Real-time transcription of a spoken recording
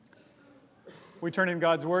We turn in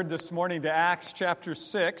God's Word this morning to Acts chapter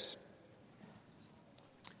 6,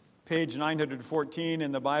 page 914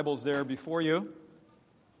 in the Bibles there before you.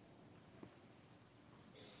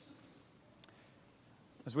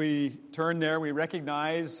 As we turn there, we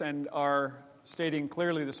recognize and are stating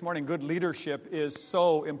clearly this morning, good leadership is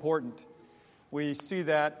so important. We see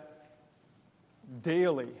that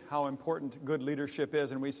daily, how important good leadership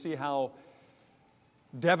is, and we see how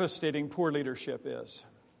devastating poor leadership is.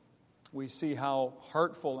 We see how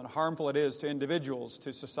hurtful and harmful it is to individuals,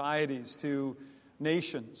 to societies, to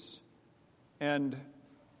nations. And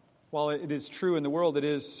while it is true in the world, it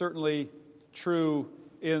is certainly true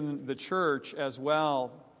in the church as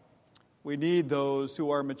well. We need those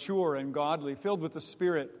who are mature and godly, filled with the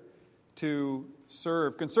Spirit to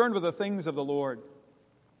serve, concerned with the things of the Lord.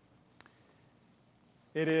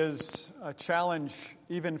 It is a challenge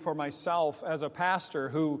even for myself as a pastor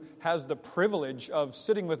who has the privilege of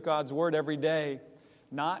sitting with God's Word every day,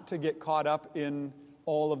 not to get caught up in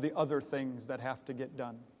all of the other things that have to get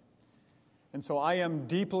done. And so I am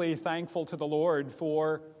deeply thankful to the Lord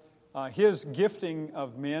for His gifting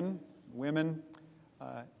of men, women,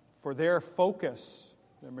 for their focus,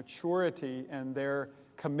 their maturity, and their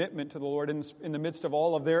commitment to the Lord in the midst of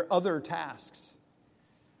all of their other tasks.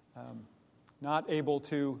 Not able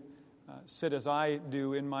to sit as I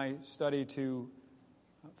do in my study to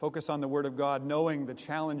focus on the Word of God, knowing the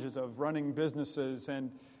challenges of running businesses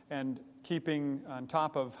and keeping on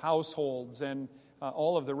top of households and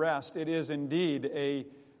all of the rest. It is indeed a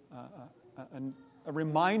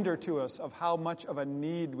reminder to us of how much of a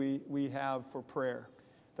need we have for prayer,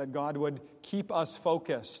 that God would keep us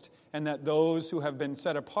focused, and that those who have been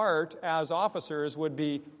set apart as officers would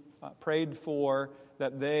be prayed for,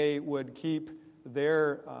 that they would keep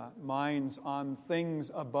their minds on things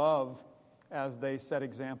above as they set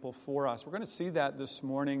example for us. We're going to see that this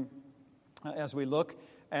morning as we look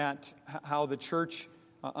at how the church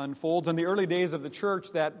unfolds. In the early days of the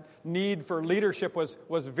church, that need for leadership was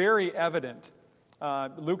very evident.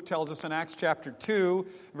 Luke tells us in Acts chapter 2,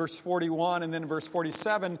 verse 41, and then verse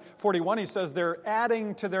 41, he says they're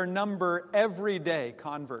adding to their number every day,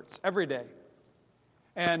 converts, every day.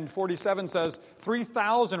 And 47 says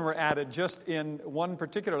 3,000 were added just in one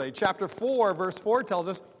particular day. Chapter 4, verse 4 tells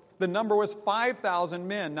us the number was 5,000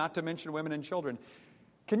 men, not to mention women and children.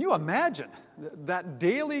 Can you imagine that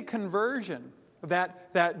daily conversion,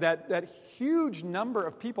 that huge number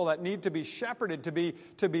of people that need to be shepherded,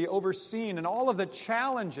 to be overseen, and all of the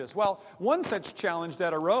challenges? Well, one such challenge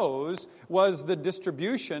that arose was the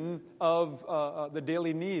distribution of the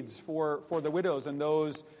daily needs for the widows and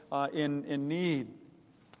those in need.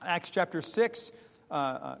 Acts chapter 6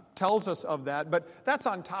 tells us of that, but that's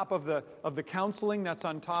on top of the counseling, that's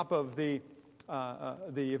on top of the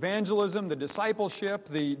evangelism, the discipleship,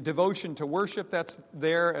 the devotion to worship that's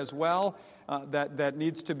there as well, that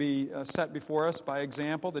needs to be set before us by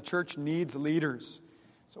example. The church needs leaders,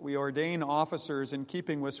 so we ordain officers in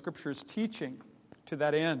keeping with Scripture's teaching to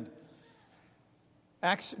that end.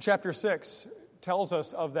 Acts chapter 6 tells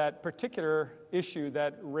us of that particular issue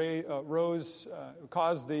that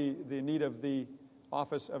caused the need of the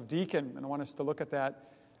office of deacon. And I want us to look at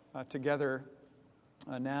that together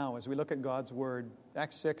now as we look at God's Word.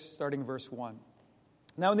 Acts 6, starting verse 1.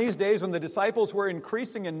 Now in these days when the disciples were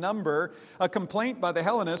increasing in number, a complaint by the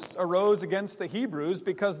Hellenists arose against the Hebrews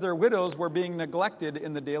because their widows were being neglected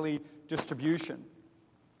in the daily distribution.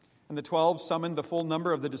 And the 12 summoned the full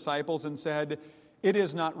number of the disciples and said, "It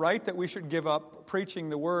is not right that we should give up preaching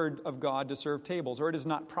the Word of God to serve tables," or "it is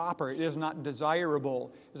not proper, it is not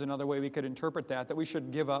desirable," is another way we could interpret that we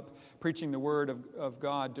should give up preaching the Word of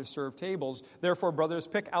God to serve tables. "Therefore, brothers,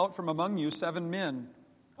 pick out from among you 7 men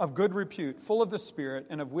of good repute, full of the Spirit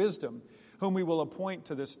and of wisdom, whom we will appoint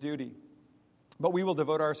to this duty. But we will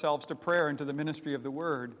devote ourselves to prayer and to the ministry of the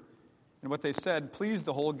Word." And what they said pleased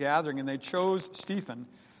the whole gathering, and they chose Stephen,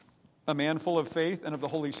 a man full of faith and of the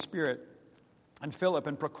Holy Spirit, and Philip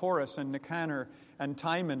and Prochorus and Nicanor and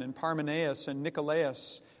Timon and Parmenas and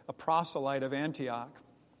Nicolaus, a proselyte of Antioch.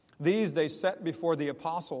 These they set before the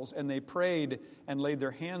apostles, and they prayed and laid their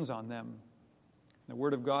hands on them. The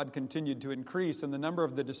word of God continued to increase, and the number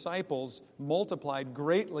of the disciples multiplied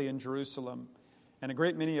greatly in Jerusalem, and a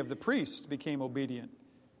great many of the priests became obedient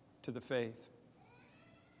to the faith.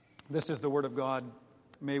 This is the word of God.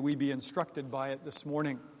 May we be instructed by it this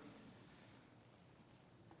morning.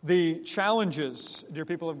 The challenges, dear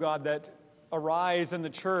people of God, that arise in the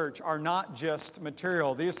church are not just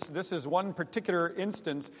material. This is one particular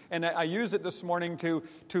instance, and I use it this morning to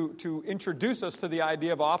introduce us to the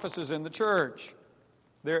idea of offices in the church.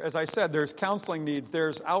 There, as I said, there's counseling needs,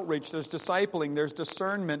 there's outreach, there's discipling, there's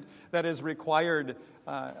discernment that is required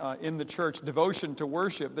in the church, devotion to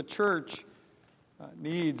worship. The church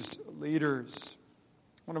needs leaders.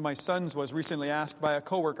 One of my sons was recently asked by a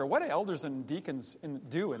coworker, what do elders and deacons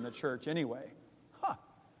do in the church anyway?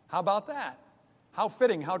 How about that? How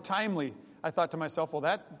fitting, how timely. I thought to myself,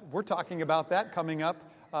 well, we're talking about that coming up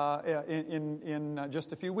in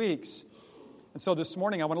just a few weeks. And so this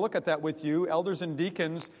morning I want to look at that with you, elders and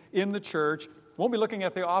deacons in the church. Won't be looking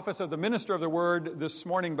at the office of the minister of the word this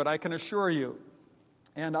morning, but I can assure you,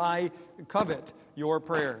 and I covet your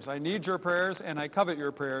prayers. I need your prayers, and I covet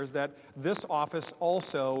your prayers, that this office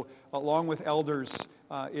also, along with elders,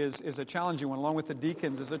 is a challenging one, along with the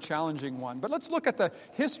deacons is a challenging one. But let's look at the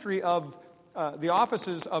history of the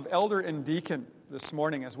offices of elder and deacon this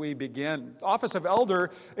morning as we begin. The office of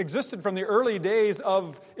elder existed from the early days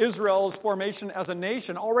of Israel's formation as a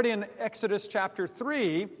nation. Already in Exodus chapter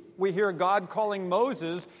 3, we hear God calling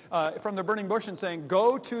Moses from the burning bush and saying,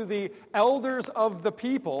 go to the elders of the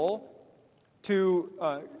people to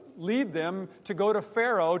lead them, to go to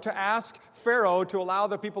Pharaoh, to ask Pharaoh to allow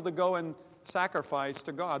the people to go and sacrifice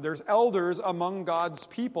to God. There's elders among God's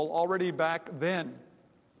people already back then.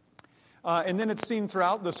 And then it's seen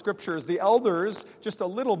throughout the scriptures. The elders, just a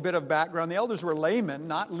little bit of background, the elders were laymen,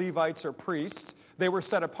 not Levites or priests. They were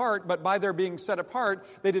set apart, but by their being set apart,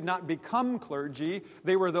 they did not become clergy.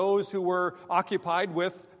 They were those who were occupied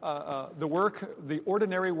with the work, the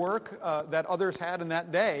ordinary work that others had in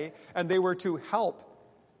that day, and they were to help.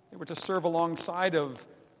 They were to serve alongside of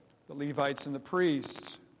the Levites and the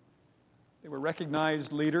priests. They were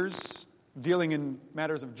recognized leaders dealing in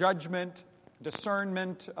matters of judgment,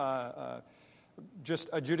 discernment, just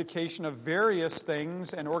adjudication of various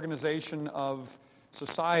things and organization of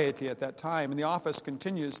society at that time. And the office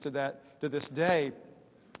continues to this day.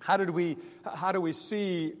 How do we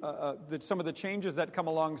see some of the changes that come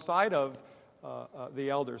alongside of the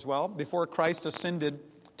elders? Well, before Christ ascended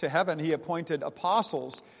to heaven, he appointed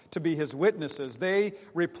apostles to be his witnesses. They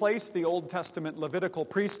replaced the Old Testament Levitical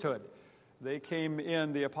priesthood. They came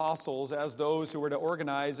in, the apostles, as those who were to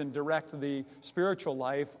organize and direct the spiritual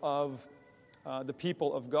life of the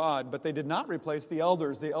people of God. But they did not replace the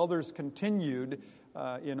elders. The elders continued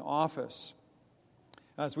in office,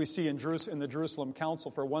 as we see in the Jerusalem Council,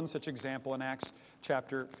 for one such example in Acts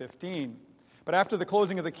chapter 15. But after the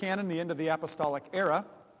closing of the canon, the end of the apostolic era,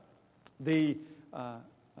 the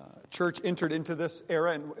church entered into this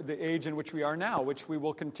era and the age in which we are now, which we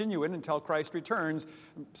will continue in until Christ returns.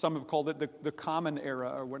 Some have called it the common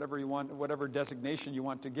era, or whatever you want, whatever designation you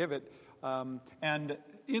want to give it. And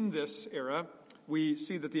in this era, we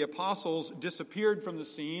see that the apostles disappeared from the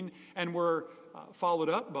scene and were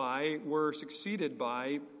succeeded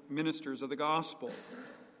by ministers of the gospel,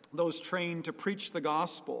 those trained to preach the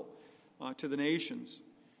gospel to the nations.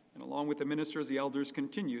 And along with the ministers, the elders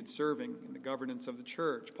continued serving in the governance of the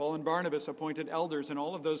church. Paul and Barnabas appointed elders in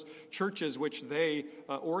all of those churches which they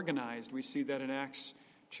organized. We see that in Acts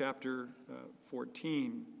chapter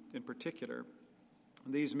 14 in particular.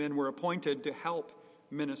 These men were appointed to help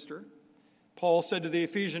minister. Paul said to the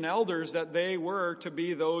Ephesian elders that they were to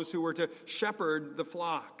be those who were to shepherd the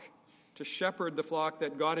flock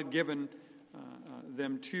that God had given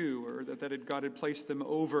them to, or that God had placed them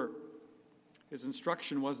over. His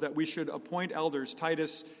instruction was that we should appoint elders.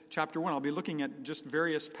 Titus chapter 1. I'll be looking at just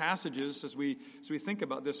various passages as we think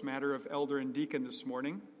about this matter of elder and deacon this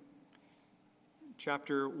morning.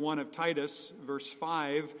 Chapter 1 of Titus, verse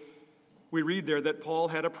 5, we read there that Paul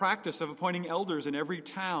had a practice of appointing elders in every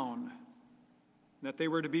town, that they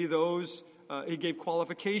were to be those, he gave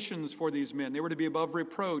qualifications for these men. They were to be above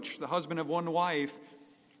reproach, the husband of one wife.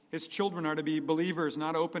 His children are to be believers,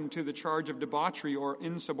 not open to the charge of debauchery or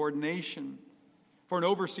insubordination. For an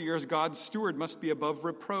overseer as God's steward must be above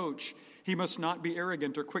reproach. He must not be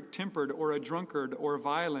arrogant or quick-tempered or a drunkard or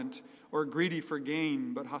violent or greedy for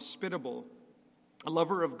gain, but hospitable, a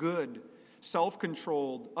lover of good,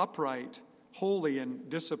 self-controlled, upright, holy, and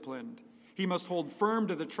disciplined. He must hold firm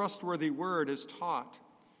to the trustworthy word as taught,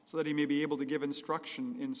 so that he may be able to give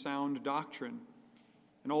instruction in sound doctrine,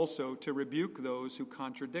 and also to rebuke those who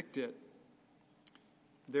contradict it.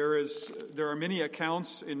 There are many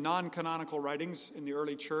accounts in non-canonical writings in the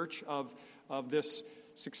early church of this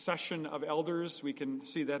succession of elders. We can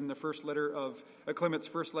see that in the first letter of Clement's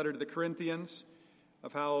first letter to the Corinthians,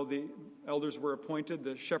 of how the elders were appointed.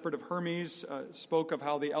 The shepherd of Hermes spoke of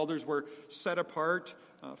how the elders were set apart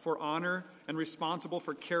for honor and responsible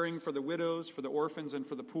for caring for the widows, for the orphans, and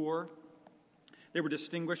for the poor. They were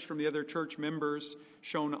distinguished from the other church members,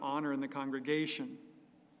 shown honor in the congregation.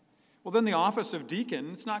 Well, then the office of deacon,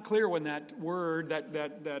 it's not clear when that word,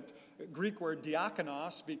 that Greek word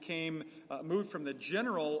diakonos, became moved from the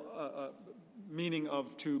general meaning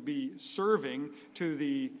of to be serving to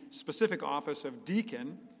the specific office of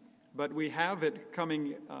deacon, but we have it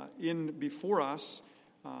coming in before us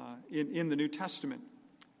in the New Testament.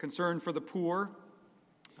 Concern for the poor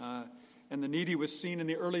and the needy was seen in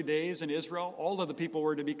the early days in Israel. All of the people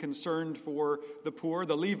were to be concerned for the poor.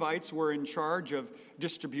 The Levites were in charge of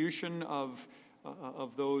distribution of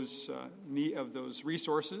those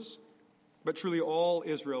resources. But truly all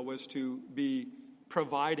Israel was to be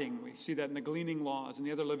providing. We see that in the gleaning laws and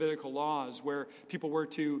the other Levitical laws where people were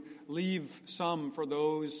to leave some for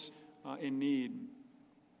those in need.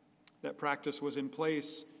 That practice was in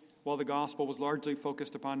place while the gospel was largely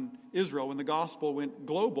focused upon Israel. When the gospel went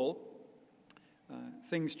global,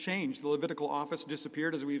 things changed. The Levitical office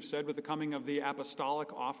disappeared, as we've said, with the coming of the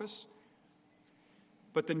apostolic office.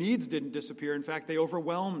 But the needs didn't disappear. In fact, they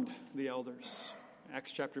overwhelmed the elders.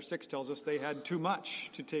 Acts chapter 6 tells us they had too much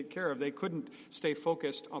to take care of. They couldn't stay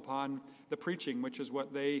focused upon the preaching, which is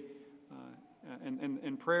what they,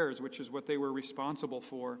 and prayers, which is what they were responsible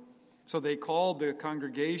for. So they called the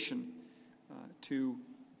congregation to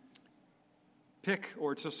pick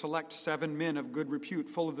or to select 7 men of good repute,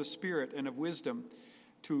 full of the Spirit and of wisdom,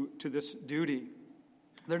 to this duty.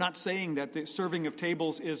 They're not saying that the serving of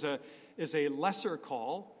tables is a lesser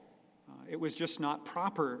call. It was just not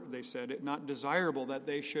proper, they said, not desirable that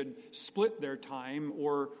they should split their time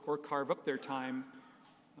or carve up their time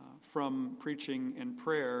from preaching and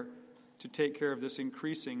prayer to take care of this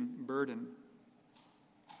increasing burden.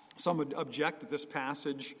 Some would object that this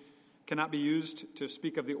passage cannot be used to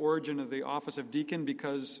speak of the origin of the office of deacon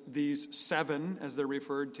because these 7, as they're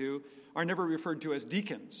referred to, are never referred to as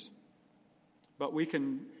deacons. But we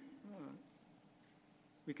can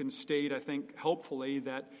state, I think, helpfully,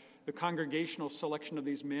 that the congregational selection of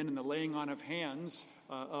these men and the laying on of hands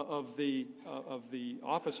of the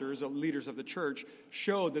officers, of leaders of the church,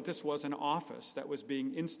 showed that this was an office that was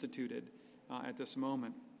being instituted at this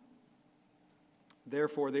moment.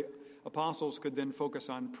 Therefore, the apostles could then focus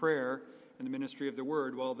on prayer and the ministry of the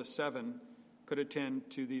word, while the 7 could attend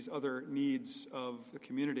to these other needs of the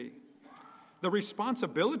community. The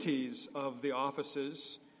responsibilities of the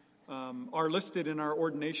offices are listed in our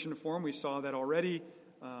ordination form. We saw that already,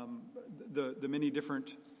 the many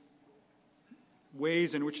different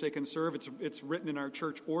ways in which they can serve. It's written in our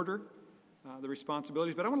church order, the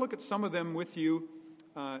responsibilities. But I want to look at some of them with you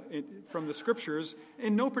from the Scriptures,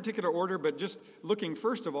 in no particular order, but just looking,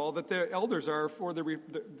 first of all, that the elders are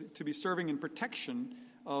to be serving in protection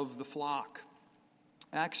of the flock.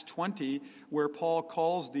 Acts 20, where Paul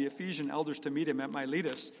calls the Ephesian elders to meet him at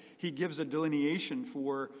Miletus, he gives a delineation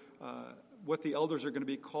for what the elders are going to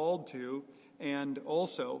be called to, and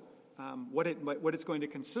also what it's going to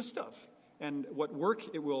consist of, and what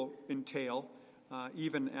work it will entail,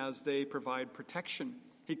 even as they provide protection.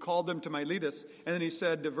 He called them to Miletus, and then he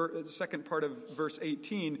said, the second part of verse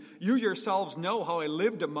 18, "You yourselves know how I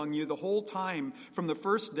lived among you the whole time from the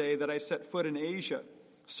first day that I set foot in Asia,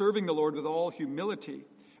 serving the Lord with all humility,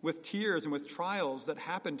 with tears and with trials that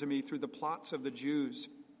happened to me through the plots of the Jews.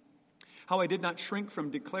 How I did not shrink from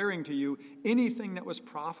declaring to you anything that was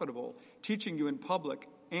profitable, teaching you in public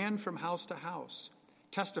and from house to house,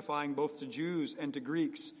 testifying both to Jews and to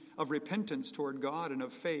Greeks of repentance toward God and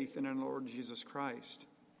of faith in our Lord Jesus Christ."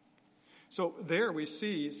 So there we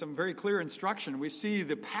see some very clear instruction. We see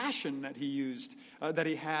the passion that he used, that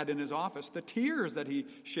he had in his office, the tears that he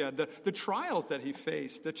shed, the trials that he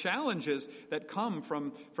faced, the challenges that come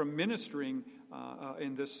from ministering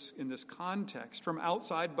in this context, from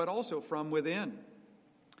outside but also from within.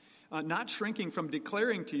 Not shrinking from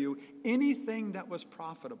declaring to you anything that was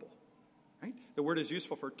profitable. Right? The word is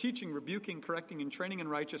useful for teaching, rebuking, correcting, and training in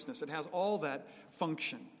righteousness. It has all that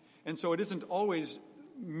function. And so it isn't always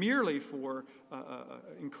merely for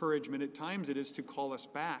encouragement. At times it is to call us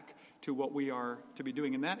back to what we are to be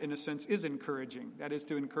doing. And that, in a sense, is encouraging. That is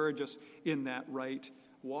to encourage us in that right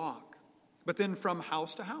walk. But then from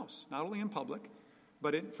house to house, not only in public,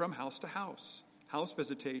 but from house to house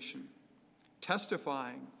visitation,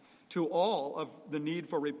 testifying to all of the need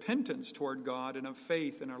for repentance toward God and of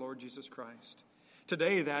faith in our Lord Jesus Christ.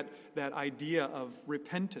 Today, that idea of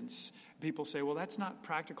repentance, people say, well, that's not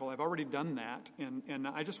practical. I've already done that, and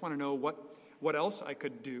I just want to know what else I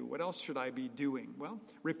could do. What else should I be doing? Well,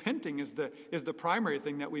 repenting is the primary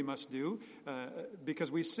thing that we must do because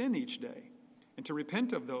we sin each day. And to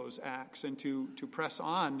repent of those acts and to press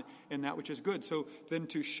on in that which is good. So then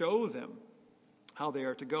to show them how they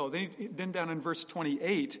are to go. Then down in verse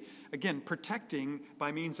 28, again, protecting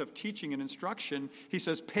by means of teaching and instruction, he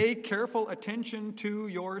says, pay careful attention to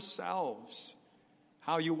yourselves,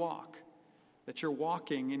 how you walk, that you're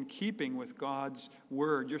walking in keeping with God's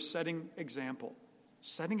word. You're setting example.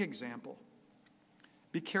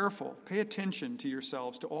 Be careful. Pay attention to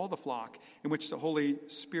yourselves, to all the flock in which the Holy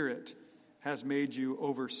Spirit has made you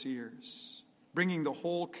overseers, bringing the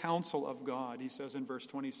whole counsel of God, he says in verse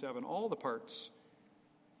 27, all the parts.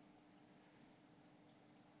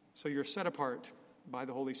 So you're set apart by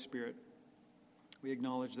the Holy Spirit. We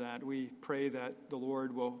acknowledge that. We pray that the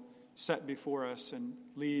Lord will set before us and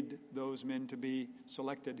lead those men to be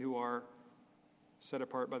selected who are set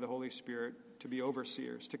apart by the Holy Spirit to be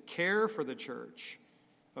overseers, to care for the church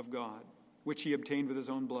of God, which he obtained with his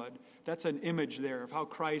own blood. That's an image there of how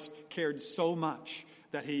Christ cared so much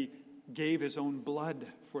that he gave his own blood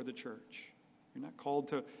for the church. You're not called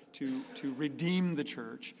to redeem the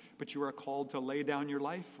church, but you are called to lay down your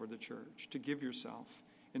life for the church, to give yourself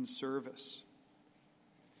in service.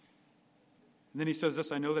 And then he says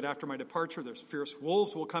this, I know that after my departure, there's fierce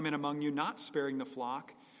wolves will come in among you, not sparing the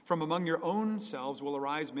flock. From among your own selves will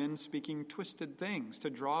arise men speaking twisted things to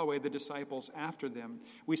draw away the disciples after them.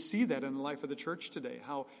 We see that in the life of the church today,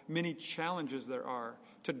 how many challenges there are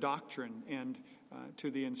to doctrine and to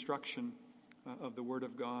the instruction of the Word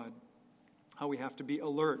of God. How we have to be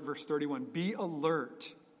alert. Verse 31, be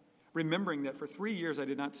alert, remembering that for 3 years I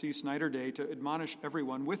did not cease night or day to admonish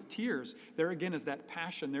everyone with tears. There again is that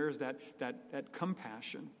passion. There is that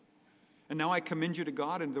compassion. And now I commend you to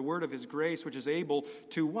God and the word of his grace, which is able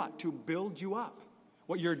to what? To build you up.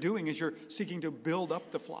 What you're doing is you're seeking to build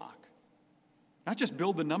up the flock. Not just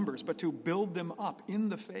build the numbers, but to build them up in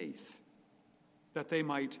the faith, that they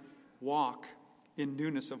might walk in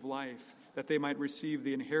newness of life, that they might receive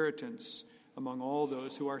the inheritance among all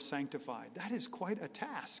those who are sanctified. That is quite a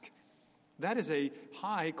task. That is a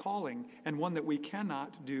high calling and one that we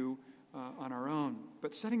cannot do on our own.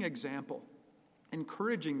 But setting example,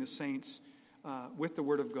 encouraging the saints with the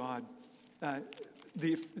Word of God.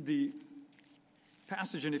 The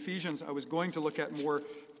passage in Ephesians I was going to look at more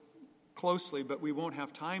closely, but we won't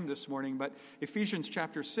have time this morning. But Ephesians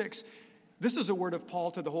chapter 6, this is a word of Paul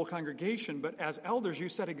to the whole congregation, but as elders, you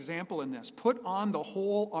set example in this. Put on the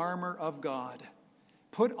whole armor of God.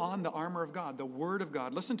 Put on the armor of God, the Word of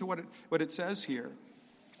God. Listen to what it says here.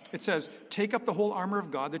 It says, take up the whole armor of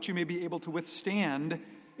God that you may be able to withstand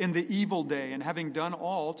in the evil day, and having done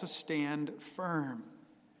all, to stand firm.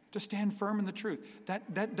 To stand firm in the truth.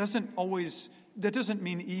 That doesn't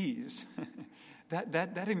mean ease.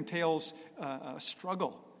 that entails a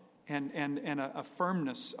struggle. And a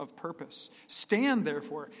firmness of purpose. Stand,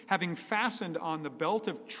 therefore, having fastened on the belt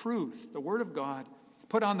of truth, the Word of God,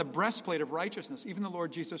 put on the breastplate of righteousness, even the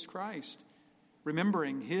Lord Jesus Christ,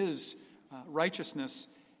 remembering his righteousness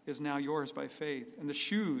is now yours by faith, and the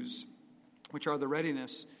shoes, which are the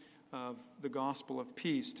readiness of the gospel of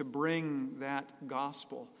peace, to bring that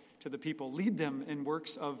gospel to the people. Lead them in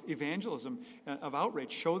works of evangelism, of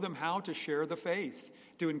outreach. Show them how to share the faith,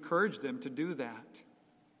 to encourage them to do that.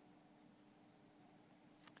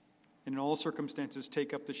 And in all circumstances,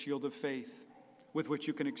 take up the shield of faith, with which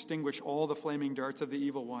you can extinguish all the flaming darts of the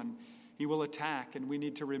evil one. He will attack, and we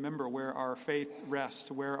need to remember where our faith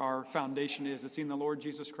rests, where our foundation is. It's in the Lord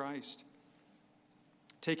Jesus Christ.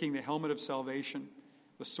 Taking the helmet of salvation,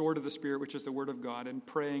 the sword of the Spirit, which is the Word of God, and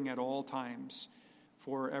praying at all times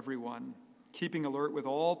for everyone, keeping alert with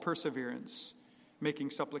all perseverance, making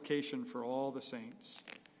supplication for all the saints.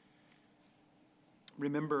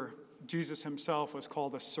 Remember, Jesus himself was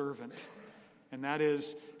called a servant, and that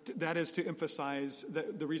is to emphasize,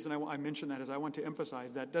 the reason I mention that is I want to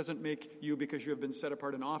emphasize that doesn't make you, because you have been set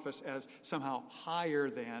apart in office, as somehow higher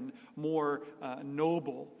than, more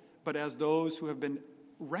noble, but as those who have been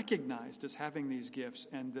recognized as having these gifts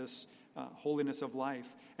and this holiness of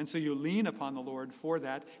life. And so you lean upon the Lord for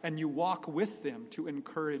that, and you walk with them to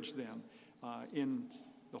encourage them in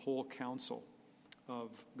the whole counsel of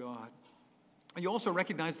God. You also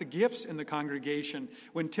recognize the gifts in the congregation.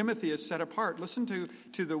 When Timothy is set apart, listen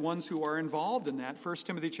to the ones who are involved in that. 1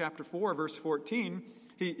 Timothy chapter 4, verse 14,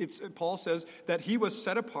 Paul says that he was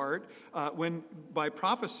set apart when, by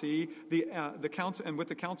prophecy, the council, and with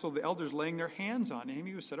the council of the elders laying their hands on him,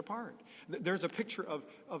 he was set apart. There's a picture of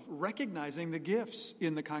recognizing the gifts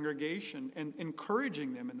in the congregation and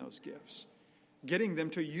encouraging them in those gifts, getting them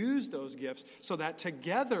to use those gifts so that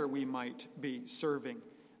together we might be serving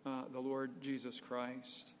the Lord Jesus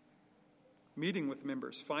Christ. Meeting with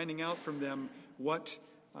members, finding out from them what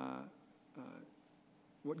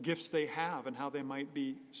gifts they have and how they might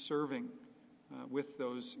be serving with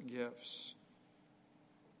those gifts.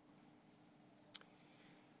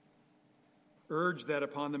 Urge that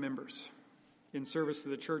upon the members in service to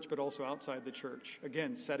the church, but also outside the church.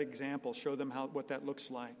 Again, set example. Show them what that looks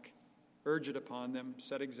like. Urge it upon them.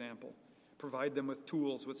 Set example. Provide them with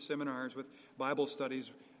tools, with seminars, with Bible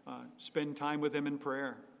studies. Spend time with them in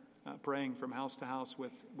prayer, praying from house to house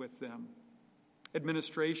with them.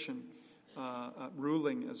 Administration,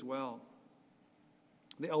 ruling as well.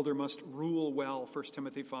 The elder must rule well, 1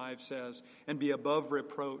 Timothy 5 says, and be above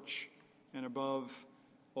reproach and above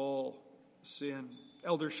all sin.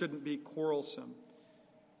 Elders shouldn't be quarrelsome.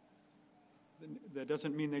 That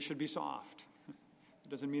doesn't mean they should be soft. It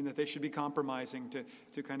doesn't mean that they should be compromising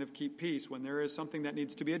to kind of keep peace. When there is something that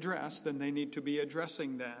needs to be addressed, then they need to be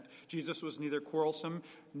addressing that. Jesus was neither quarrelsome,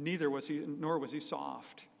 nor was he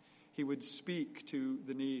soft. He would speak to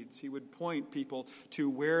the needs. He would point people to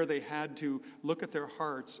where they had to look at their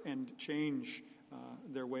hearts and change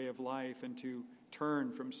their way of life and to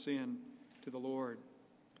turn from sin to the Lord.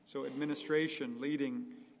 So administration, leading,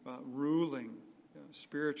 ruling,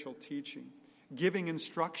 spiritual teaching, giving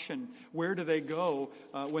instruction. Where do they go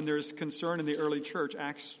when there's concern in the early church?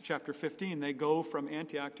 Acts chapter 15, they go from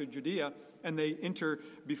Antioch to Judea and they enter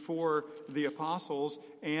before the apostles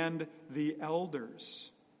and the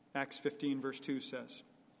elders. Acts 15 verse 2 says.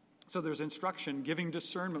 So there's instruction, giving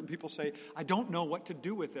discernment. People say, I don't know what to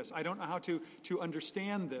do with this. I don't know how to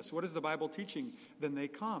understand this. What is the Bible teaching? Then they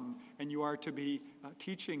come, and you are to be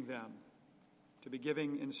teaching them, to be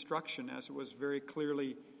giving instruction, as it was very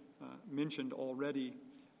clearly mentioned already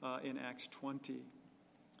in Acts 20.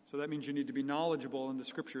 So that means you need to be knowledgeable in the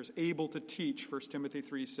Scriptures, able to teach, 1 Timothy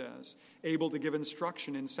 3 says, able to give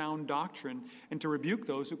instruction in sound doctrine, and to rebuke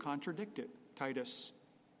those who contradict it, Titus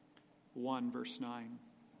 1 verse 9.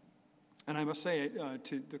 And I must say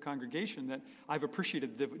to the congregation that I've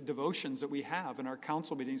appreciated the devotions that we have in our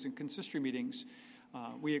council meetings and consistory meetings.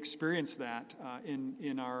 We experience that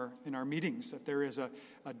in our meetings, that there is a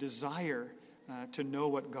desire to know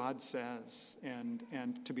what God says and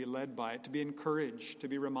to be led by it, to be encouraged, to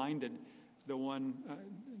be reminded the one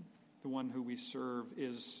who we serve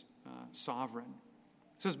is sovereign.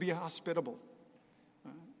 It says be hospitable,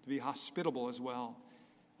 to be hospitable as well.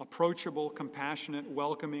 Approachable, compassionate,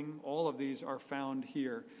 welcoming, all of these are found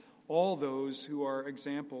here. All those who are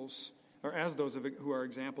examples, or as those who are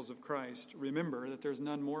examples of Christ, remember that there's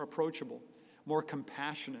none more approachable, more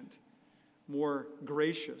compassionate, more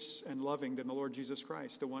gracious and loving than the Lord Jesus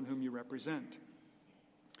Christ, the one whom you represent.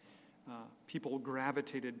 People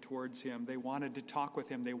gravitated towards him. They wanted to talk with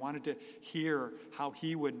him. They wanted to hear how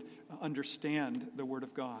he would understand the Word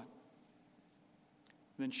of God.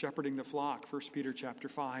 And then shepherding the flock, 1 Peter chapter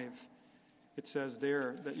 5. It says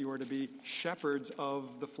there that you are to be shepherds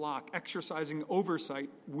of the flock, exercising oversight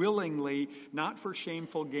willingly, not for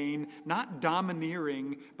shameful gain, not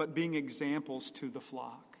domineering, but being examples to the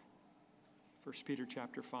flock. 1 Peter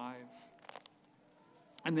chapter 5.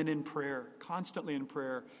 And then in prayer, constantly in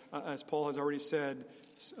prayer, as Paul has already said,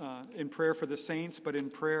 in prayer for the saints, but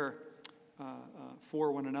in prayer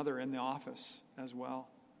for one another in the office as well.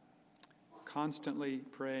 Constantly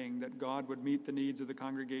praying that God would meet the needs of the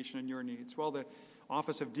congregation and your needs. Well, the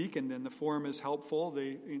office of deacon, then, the form is helpful.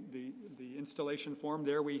 The installation form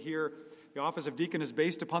there, we hear the office of deacon is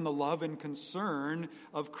based upon the love and concern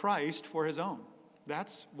of Christ for his own.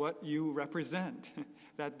 That's what you represent.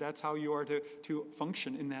 That's how you are to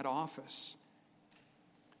function in that office.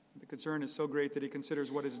 The concern is so great that he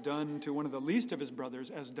considers what is done to one of the least of his brothers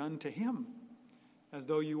as done to him, as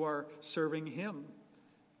though you are serving him.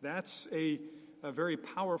 That's a very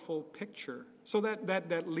powerful picture. So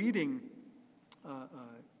that leading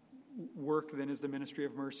work then is the ministry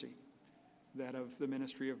of mercy, that of the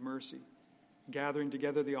ministry of mercy, gathering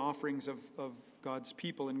together the offerings of God's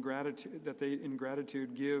people in gratitude, that they in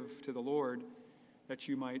gratitude give to the Lord, that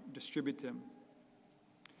you might distribute them.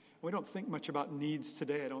 We don't think much about needs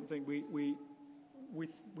today. I don't think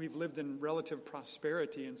we've lived in relative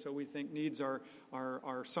prosperity, and so we think needs are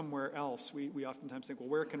somewhere else. We oftentimes think, well,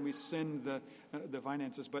 where can we send the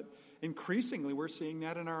finances? But increasingly, we're seeing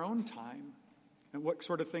that in our own time. And what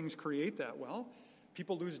sort of things create that? Well,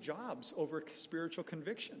 people lose jobs over spiritual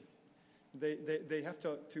conviction. They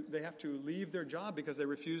have to leave their job because they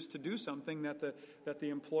refuse to do something that the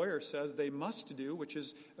employer says they must do, which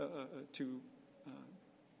is to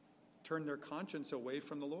turn their conscience away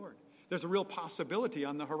from the Lord. There's a real possibility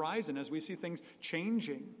on the horizon as we see things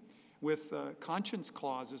changing with conscience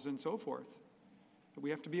clauses and so forth. We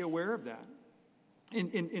have to be aware of that.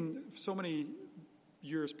 In so many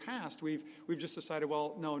years past, we've just decided,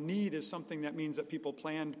 well, no, need is something that means that people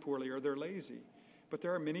planned poorly or they're lazy. But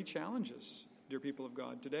there are many challenges, dear people of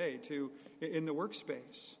God, today in the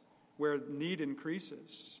workspace where need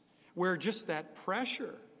increases. where just that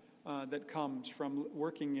pressure that comes from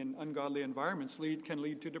working in ungodly environments can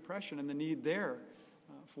lead to depression, and the need there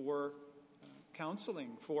for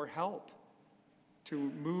counseling, for help to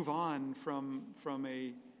move on from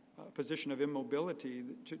a position of immobility,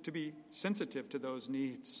 to be sensitive to those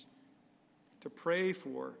needs, to pray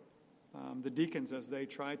for the deacons as they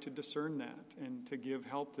try to discern that and to give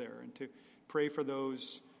help there, and to pray for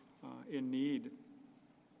those in need,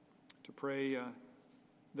 to pray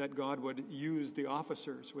that God would use the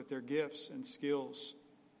officers with their gifts and skills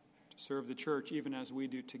to serve the church, even as we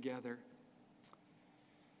do together.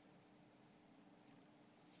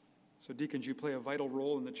 So deacons, you play a vital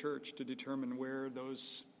role in the church to determine where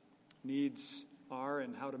those needs are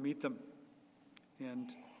and how to meet them.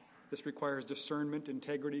 And this requires discernment,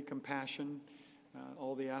 integrity, compassion,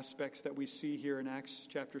 all the aspects that we see here in Acts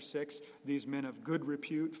chapter 6. These men of good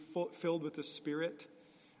repute, filled with the Spirit,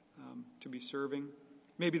 to be serving.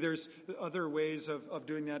 Maybe there's other ways of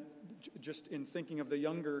doing that just in thinking of the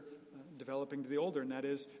younger developing to the older, and that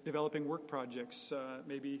is developing work projects,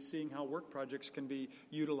 maybe seeing how work projects can be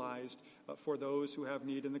utilized for those who have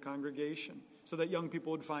need in the congregation, so that young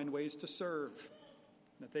people would find ways to serve,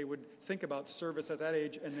 that they would think about service at that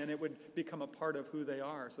age, and then it would become a part of who they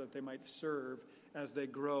are, so that they might serve as they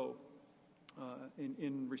grow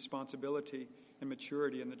in responsibility and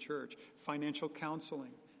maturity in the church. Financial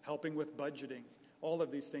counseling, helping with budgeting, all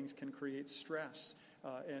of these things can create stress,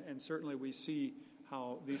 and certainly we see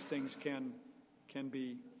how these things can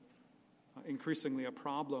be increasingly a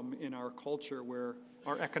problem in our culture, where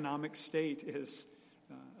our economic state is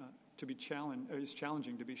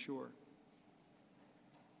challenging, to be sure.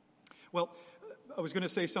 Well, I was going to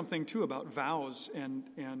say something too about vows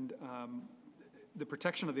and the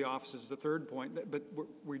protection of the offices, the third point, but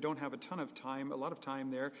we don't have a lot of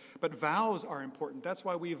time there. But vows are important. That's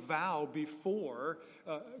why we vow before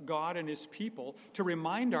God and his people, to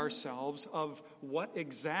remind ourselves of what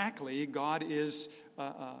exactly God is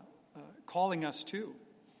calling us to.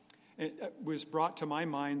 It was brought to my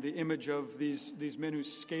mind the image of these men who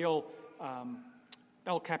scale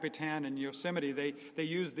El Capitan in Yosemite. They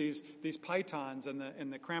use these pythons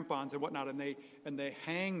and the crampons and whatnot, and they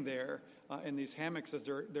hang there in these hammocks as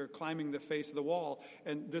they're climbing the face of the wall.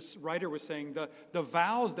 And this writer was saying the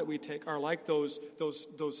vows that we take are like those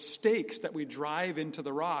stakes that we drive into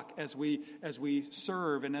the rock as we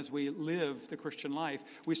serve and as we live the Christian life.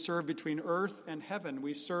 We serve between earth and heaven.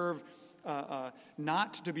 We serve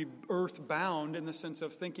not to be earthbound in the sense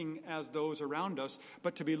of thinking as those around us,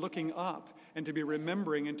 but to be looking up and to be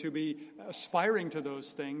remembering and to be aspiring to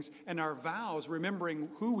those things. And our vows, remembering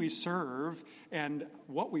who we serve and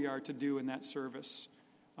what we are to do in that service,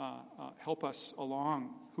 help us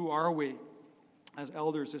along. Who are we as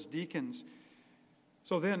elders, as deacons?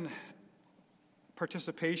 So then,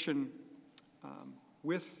 participation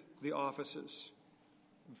with the offices.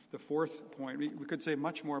 The fourth point, we could say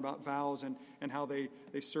much more about vows and how they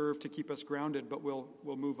serve to keep us grounded, but we'll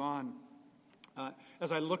move on.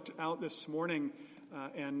 As I looked out this morning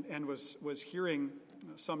and was hearing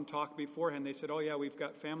some talk beforehand, they said, "Oh yeah, we've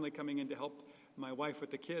got family coming in to help my wife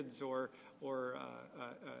with the kids," or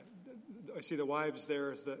I see the wives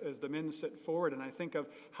there as the men sit forward, and I think of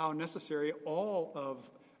how necessary all of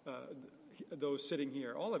those sitting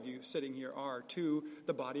here, all of you sitting here, are to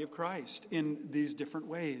the body of Christ in these different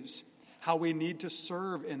ways. How we need to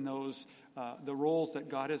serve in those the roles that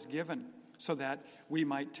God has given, so that we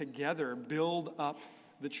might together build up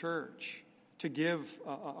the church, to give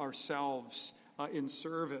ourselves in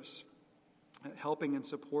service, helping and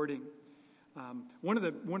supporting. One of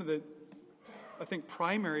the I think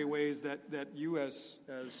primary ways that you as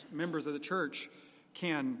members of the church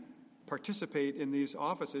can participate in these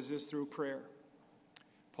offices is through prayer.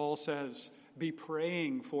 Paul says, "Be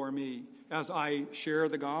praying for me as I share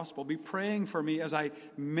the gospel. Be praying for me as I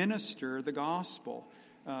minister the gospel."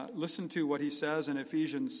 Listen to what he says in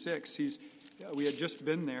Ephesians 6. We had just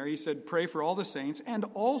been there. He said, "Pray for all the saints and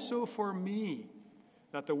also for me,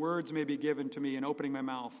 that the words may be given to me in opening my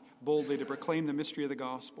mouth boldly to proclaim the mystery of the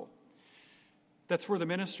gospel." That's for the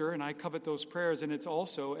minister, and I covet those prayers. And it's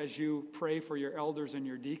also as you pray for your elders and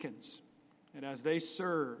your deacons. And as they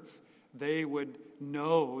serve, they would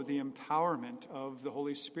know the empowerment of the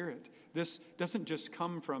Holy Spirit. This doesn't just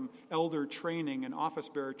come from elder training and office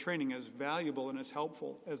bearer training, as valuable and as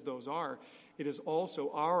helpful as those are. It is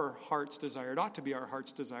also our heart's desire, it ought to be our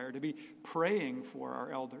heart's desire, to be praying for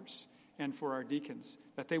our elders and for our deacons,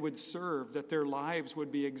 that they would serve, that their lives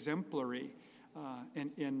would be exemplary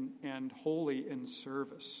and holy in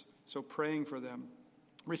service. So praying for them,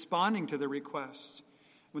 responding to the requests,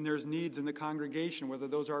 When there's needs in the congregation, whether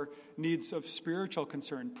those are needs of spiritual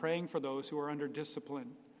concern, praying for those who are under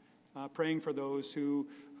discipline, praying for those who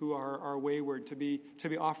are wayward, to be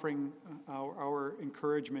offering our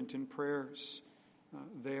encouragement and prayers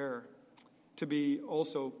there, to be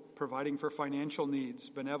also providing for financial needs,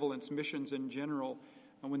 benevolence, missions in general.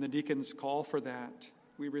 And when the deacons call for that,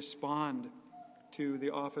 we respond to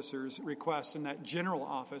the officer's request in that general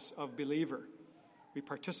office of believer. We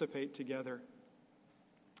participate together.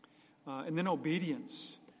 And then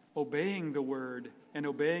obedience, obeying the word and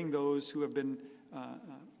obeying those who have been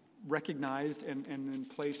recognized and then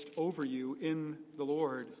placed over you in the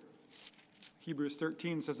Lord. Hebrews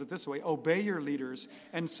 13 says it this way: obey your leaders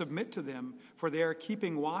and submit to them, for they are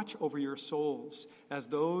keeping watch over your souls as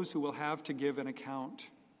those who will have to give an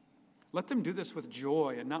account. Let them do this with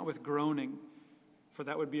joy and not with groaning, for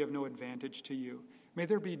that would be of no advantage to you. May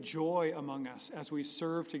there be joy among us as we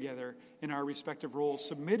serve together in our respective roles,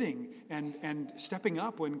 submitting and stepping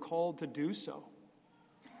up when called to do so.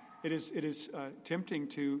 It is tempting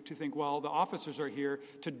to think, well, the officers are here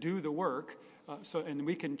to do the work, and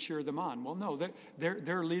we can cheer them on. Well, no,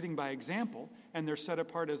 they're leading by example, and they're set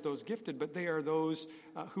apart as those gifted, but they are those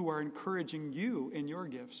who are encouraging you in your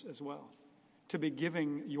gifts as well, to be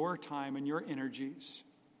giving your time and your energies.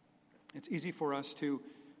 It's easy for us to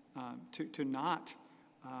not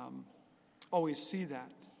always see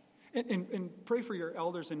that. And pray for your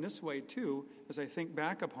elders in this way, too, as I think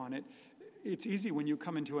back upon it. It's easy when you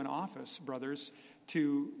come into an office, brothers,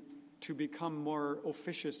 to become more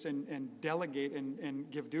officious and delegate and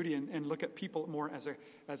give duty and look at people more as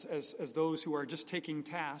those who are just taking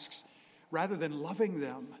tasks, rather than loving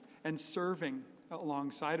them and serving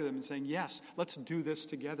alongside of them and saying, yes, let's do this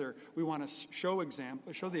together. We want to show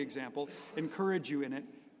the example, encourage you in it,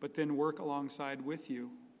 but then work alongside with you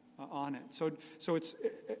on it. So it's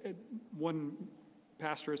one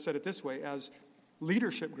pastor has said it this way: as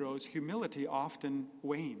leadership grows, humility often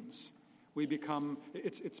wanes.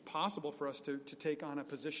 It's possible for us to take on a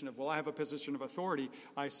position of, well, I have a position of authority.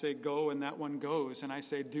 I say go and that one goes, and I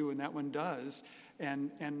say do and that one does,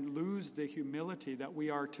 and lose the humility that we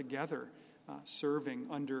are together serving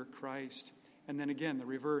under Christ. And then again, the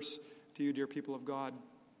reverse to you, dear people of God.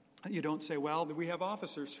 You don't say, well, we have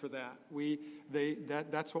officers for that.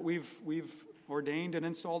 That's what we've ordained and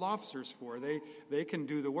installed officers for. They can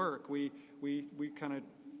do the work. We kind of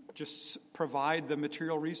just provide the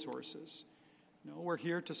material resources. No, we're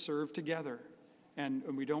here to serve together, and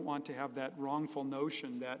we don't want to have that wrongful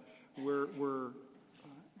notion that we're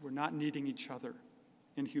not needing each other.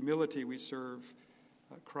 In humility, we serve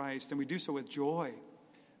Christ, and we do so with joy.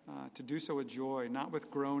 To do so with joy, not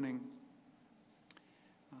with groaning.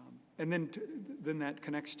 And then that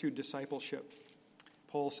connects to discipleship.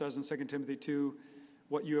 Paul says in 2 Timothy 2,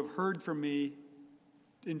 what you have heard from me,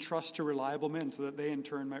 entrust to reliable men, so that they in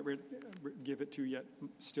turn might give it to yet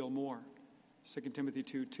still more. 2 Timothy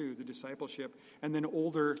 2:2, the discipleship. And then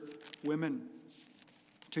older women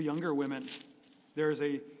to younger women. There is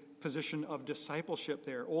a position of discipleship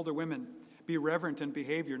there. Older women, be reverent in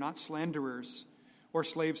behavior, not slanderers or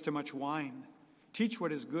slaves to much wine. Teach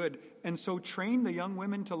what is good, and so train the young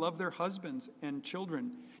women to love their husbands and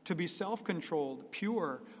children, to be self-controlled,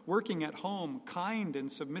 pure, working at home, kind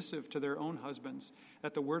and submissive to their own husbands,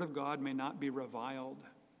 that the word of God may not be reviled.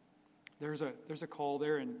 There's a call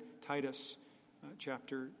there in Titus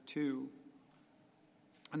chapter 2.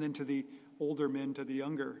 And then to the older men, to the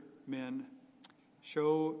younger men,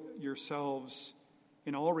 show yourselves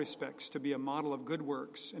in all respects to be a model of good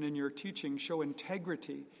works, and in your teaching show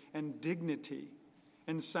integrity and dignity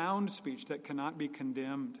and sound speech that cannot be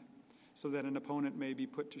condemned, so that an opponent may be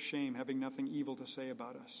put to shame, having nothing evil to say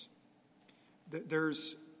about us.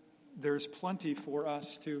 There's plenty for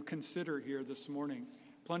us to consider here this morning,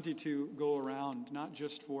 plenty to go around, not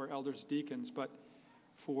just for elders, deacons, but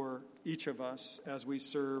for each of us as we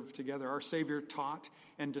serve together. Our Savior taught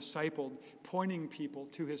and discipled, pointing people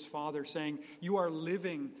to his Father, saying, you are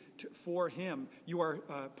living for him. You are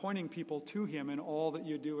pointing people to him in all that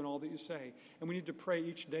you do and all that you say. And we need to pray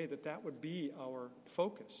each day that would be our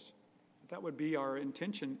focus, that would be our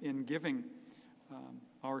intention in giving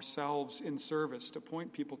ourselves in service, to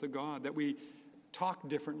point people to God, that we talk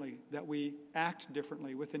differently, that we act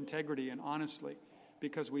differently with integrity and honestly,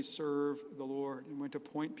 because we serve the Lord and we're to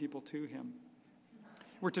point people to him.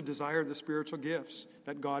 We're to desire the spiritual gifts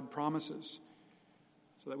that God promises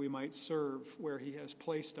so that we might serve where he has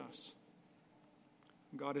placed us.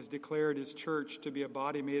 God has declared his church to be a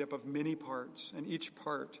body made up of many parts, and each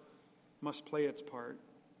part must play its part.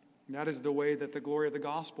 And that is the way that the glory of the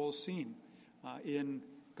gospel is seen in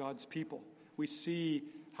God's people. We see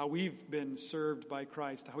how we've been served by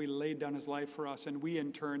Christ, how he laid down his life for us, and we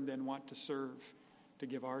in turn then want to serve, to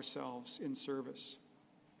give ourselves in service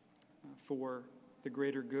for the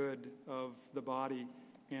greater good of the body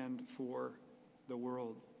and for the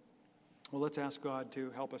world. Well, let's ask God to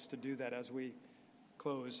help us to do that as we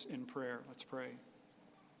close in prayer. Let's pray.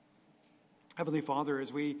 Heavenly Father,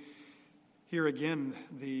 as we hear again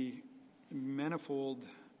the manifold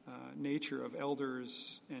nature of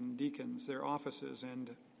elders and deacons, their offices, and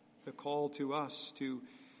the call to us to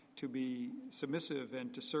be submissive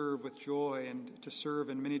and to serve with joy and to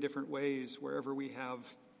serve in many different ways wherever we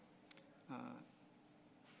have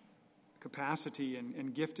capacity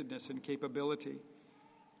and giftedness and capability.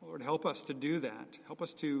 Lord, help us to do that. Help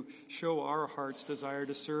us to show our heart's desire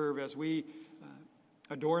to serve as we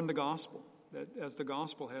adorn the gospel, that as the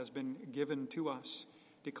gospel has been given to us,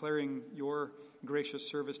 declaring your gracious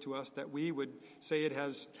service to us, that we would say it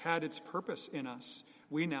has had its purpose in us.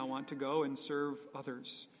 We now want to go and serve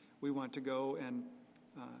others. We want to go and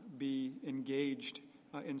be engaged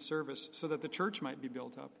in service so that the church might be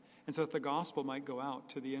built up and so that the gospel might go out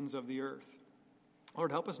to the ends of the earth.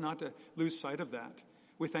 Lord, help us not to lose sight of that.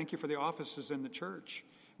 We thank you for the offices in the church.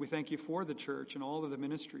 We thank you for the church and all of the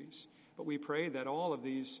ministries. But we pray that all of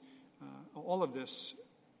this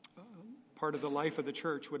part of the life of the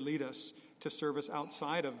church would lead us to service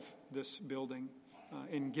outside of this building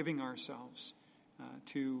in giving ourselves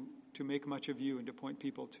to make much of you and to point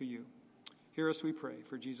people to you. Hear us, we pray,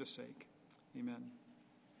 for Jesus' sake. Amen.